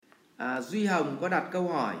Duy Hồng có đặt câu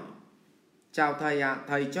hỏi: chào thầy ạ,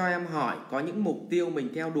 thầy cho em hỏi có những mục tiêu mình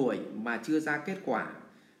theo đuổi mà chưa ra kết quả.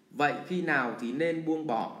 Vậy khi nào thì nên buông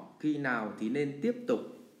bỏ, khi nào thì nên tiếp tục?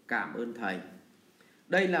 Cảm ơn thầy.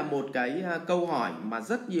 Đây là một cái câu hỏi mà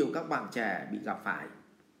rất nhiều các bạn trẻ bị gặp phải.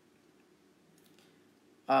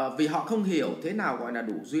 Vì họ không hiểu thế nào gọi là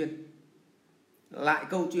đủ duyên. Lại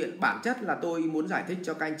câu chuyện bản chất là tôi muốn giải thích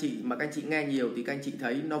cho các anh chị, mà các anh chị nghe nhiều thì các anh chị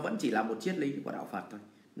thấy nó vẫn chỉ là một triết lý của đạo Phật thôi.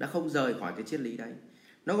 Nó không rời khỏi cái triết lý đấy.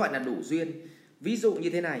 Nó gọi là đủ duyên. Ví dụ như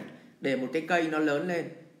thế này, để một cái cây nó lớn lên,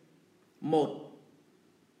 một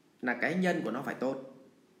là cái nhân của nó phải tốt.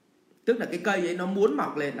 Tức là cái cây ấy nó muốn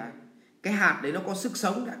mọc lên đã. Cái hạt đấy nó có sức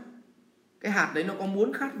sống đã. Cái hạt đấy nó có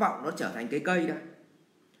muốn khát vọng nó trở thành cái cây đã.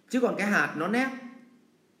 Chứ còn cái hạt nó nép,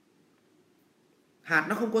 hạt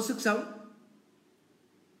nó không có sức sống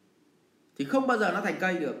thì không bao giờ nó thành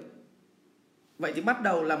cây được. Vậy thì bắt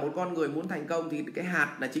đầu là một con người muốn thành công thì cái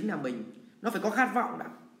hạt là chính là mình. Nó phải có khát vọng đã.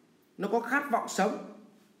 Nó có khát vọng sống,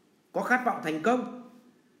 có khát vọng thành công,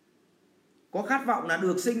 có khát vọng là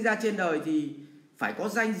được sinh ra trên đời thì phải có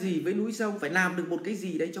danh gì với núi sông, phải làm được một cái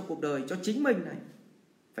gì đấy cho cuộc đời, cho chính mình này,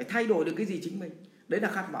 phải thay đổi được cái gì chính mình. Đấy là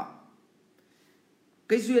khát vọng.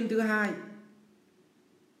 Cái duyên thứ hai,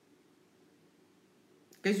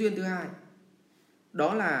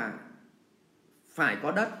 đó là phải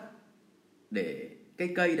có đất để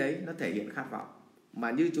cái cây đấy nó thể hiện khát vọng.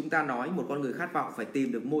 Mà như chúng ta nói, một con người khát vọng phải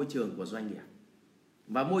tìm được môi trường của doanh nghiệp.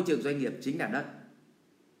 Và môi trường doanh nghiệp chính là đất.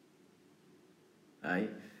 Đấy.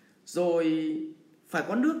 Rồi phải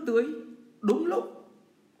có nước tưới đúng lúc.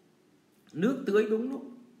 Nước tưới đúng lúc.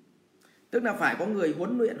 Tức là phải có người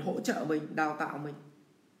huấn luyện hỗ trợ mình, đào tạo mình.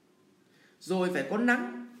 Rồi phải có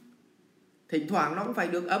nắng. Thỉnh thoảng nó cũng phải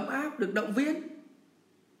được ấm áp, được động viên.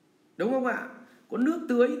 Đúng không ạ? Có nước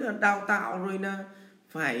tưới là đào tạo, rồi là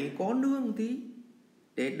phải có nương tí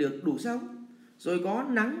để được đủ sống. Rồi có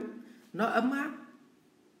nắng, nó ấm áp,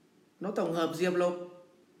 nó tổng hợp diệp lục.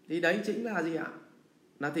 Thì đấy chính là gì ạ?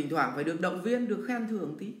 Là thỉnh thoảng phải được động viên, được khen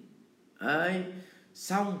thưởng tí. Đấy.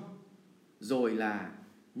 Xong rồi là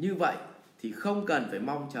như vậy thì không cần phải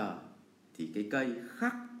mong chờ, thì cái cây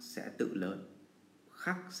khắc sẽ tự lớn.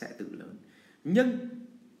 Khắc sẽ tự lớn. Nhưng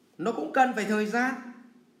nó cũng cần phải thời gian.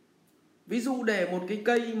 Ví dụ để một cái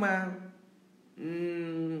cây mà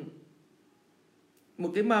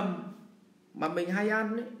một cái mầm mà mình hay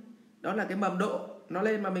ăn ấy, đó là cái mầm đỗ, nó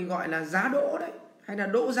lên mà mình gọi là giá đỗ đấy, hay là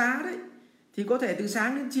đỗ giá đấy, thì có thể từ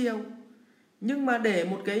sáng đến chiều. Nhưng mà để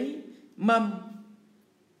một cái mầm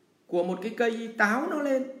của một cái cây táo nó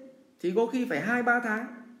lên thì có khi phải 2-3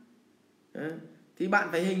 tháng. Thì bạn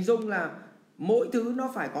phải hình dung là mỗi thứ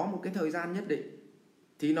nó phải có một cái thời gian nhất định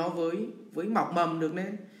thì nó với mọc mầm được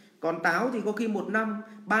lên. Còn táo thì có khi 1 năm,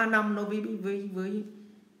 3 năm nó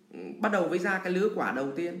bắt đầu với ra cái lứa quả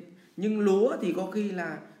đầu tiên. Nhưng lúa thì có khi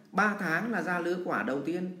là 3 tháng là ra lứa quả đầu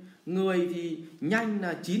tiên. Người thì nhanh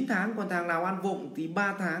là 9 tháng, còn thằng nào ăn vụng thì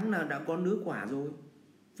 3 tháng là đã có lứa quả rồi.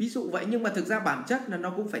 Ví dụ vậy, nhưng mà thực ra bản chất là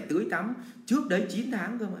nó cũng phải tưới tắm trước đấy 9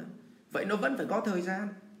 tháng cơ mà. Vậy nó vẫn phải có thời gian.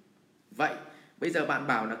 Vậy bây giờ bạn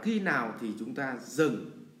bảo là khi nào thì chúng ta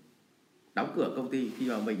dừng, đóng cửa công ty khi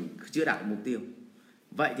mà mình chưa đạt được mục tiêu.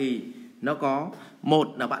 Vậy thì nó có, một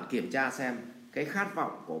là bạn kiểm tra xem cái khát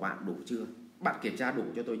vọng của bạn đủ chưa. Bạn kiểm tra đủ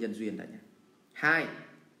cho tôi nhân duyên đã nhé. 2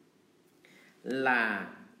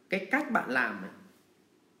 là cái cách bạn làm này,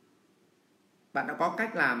 bạn đã có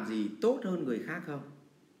cách làm gì tốt hơn người khác không?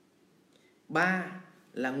 3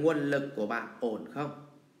 là nguồn lực của bạn ổn không?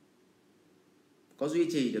 Có duy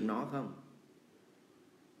trì được nó không?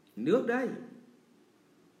 Nước đấy,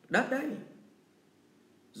 đất đấy.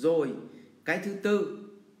 Rồi cái thứ tư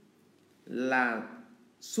là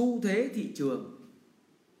xu thế thị trường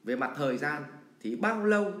về mặt thời gian, thì bao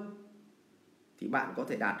lâu thì bạn có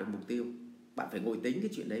thể đạt được mục tiêu. Bạn phải ngồi tính cái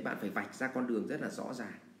chuyện đấy, bạn phải vạch ra con đường rất là rõ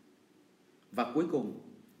ràng. Và cuối cùng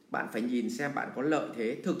bạn phải nhìn xem bạn có lợi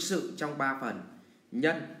thế thực sự trong 3 phần: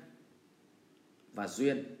 nhân và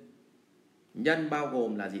duyên. Nhân bao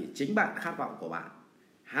gồm là gì? Chính bạn, khát vọng của bạn.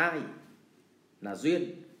 2 là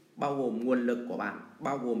duyên, bao gồm nguồn lực của bạn,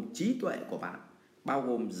 bao gồm trí tuệ của bạn, bao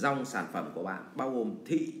gồm dòng sản phẩm của bạn, bao gồm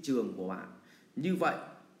thị trường của bạn. Như vậy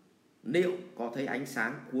liệu có thấy ánh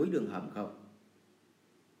sáng cuối đường hầm không?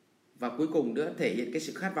 Và cuối cùng nữa, thể hiện cái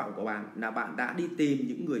sự khát vọng của bạn là bạn đã đi tìm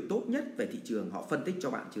những người tốt nhất về thị trường, họ phân tích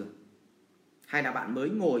cho bạn chưa? Hay là bạn mới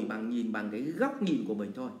ngồi nhìn bằng cái góc nhìn của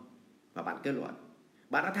mình thôi và bạn kết luận?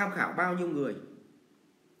 Bạn đã tham khảo bao nhiêu người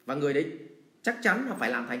và người đấy chắc chắn là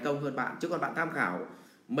phải làm thành công hơn bạn. Chứ còn bạn tham khảo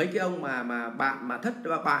mấy cái ông mà bạn mà thất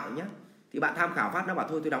bại nhé, thì bạn tham khảo phát nó bảo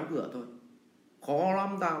thôi tôi đóng cửa thôi, khó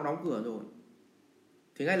lắm, tao đóng cửa rồi,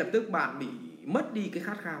 thì ngay lập tức bạn bị mất đi cái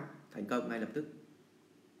khát khao. thành công ngay lập tức.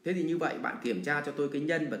 Thế thì như vậy bạn kiểm tra cho tôi cái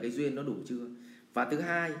nhân và cái duyên nó đủ chưa? Và thứ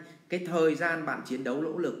hai, cái thời gian bạn chiến đấu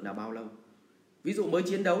nỗ lực là bao lâu? Ví dụ mới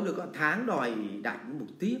chiến đấu được có tháng đòi đạt mục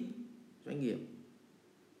tiêu doanh nghiệp,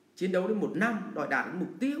 chiến đấu đến 1 năm đòi đạt mục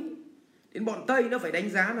tiêu. Đến bọn Tây nó phải đánh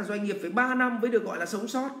giá là doanh nghiệp phải 3 năm mới được gọi là sống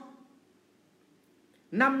sót,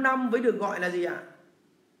 5 năm mới được gọi là gì ạ?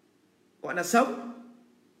 Gọi là sống.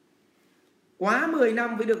 Quá 10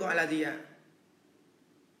 năm mới được gọi là gì ạ?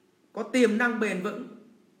 Có tiềm năng bền vững.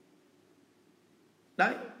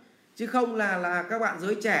 Đấy, chứ không là các bạn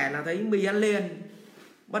giới trẻ là thấy mì ăn liền,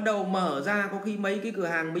 bắt đầu mở ra có khi mấy cái cửa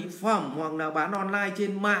hàng mỹ phẩm hoặc là bán online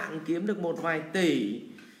trên mạng kiếm được một vài tỷ,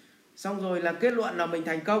 xong rồi là kết luận là mình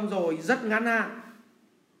thành công rồi, rất ngắn hạn.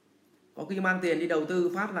 Có khi mang tiền đi đầu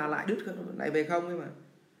tư phát là lại đứt lại về không ấy mà.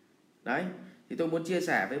 Đấy, thì tôi muốn chia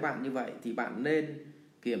sẻ với bạn như vậy. Thì bạn nên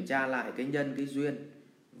kiểm tra lại cái nhân, cái duyên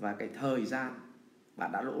và cái thời gian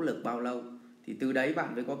bạn đã nỗ lực bao lâu. Thì từ đấy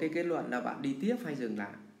bạn mới có cái kết luận là bạn đi tiếp hay dừng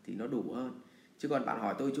lại thì nó đủ hơn. Chứ còn bạn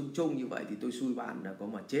hỏi tôi chung chung như vậy thì tôi xui bạn là có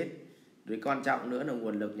mà chết. Rồi quan trọng nữa là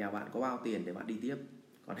nguồn lực nhà bạn có bao tiền để bạn đi tiếp.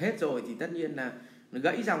 Còn hết rồi thì tất nhiên là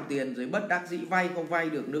gãy dòng tiền rồi, bất đắc dĩ vay không vay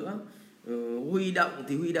được nữa, huy động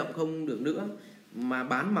thì huy động không được nữa, mà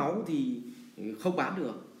bán máu thì không bán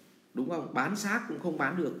được, đúng không? Bán xác cũng không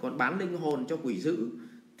bán được, còn bán linh hồn cho quỷ dữ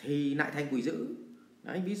thì lại thành quỷ dữ.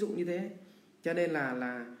 Đấy, ví dụ như thế. Cho nên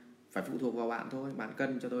là phải phụ thuộc vào bạn thôi. Bạn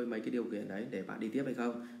cân cho tôi mấy cái điều kiện đấy để bạn đi tiếp hay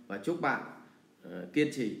không. Và chúc bạn kiên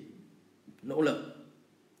trì, nỗ lực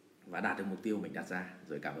và đạt được mục tiêu mình đặt ra.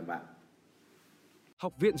 Rồi, cảm ơn bạn.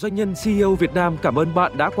 Học viện Doanh nhân CEO Việt Nam cảm ơn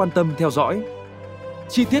bạn đã quan tâm theo dõi.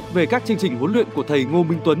 Chi tiết về các chương trình huấn luyện của thầy Ngô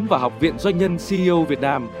Minh Tuấn và Học viện Doanh nhân CEO Việt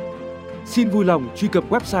Nam, xin vui lòng truy cập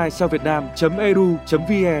website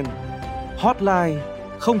saovietnam.edu.vn, hotline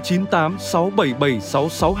 098 677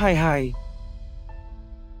 6622.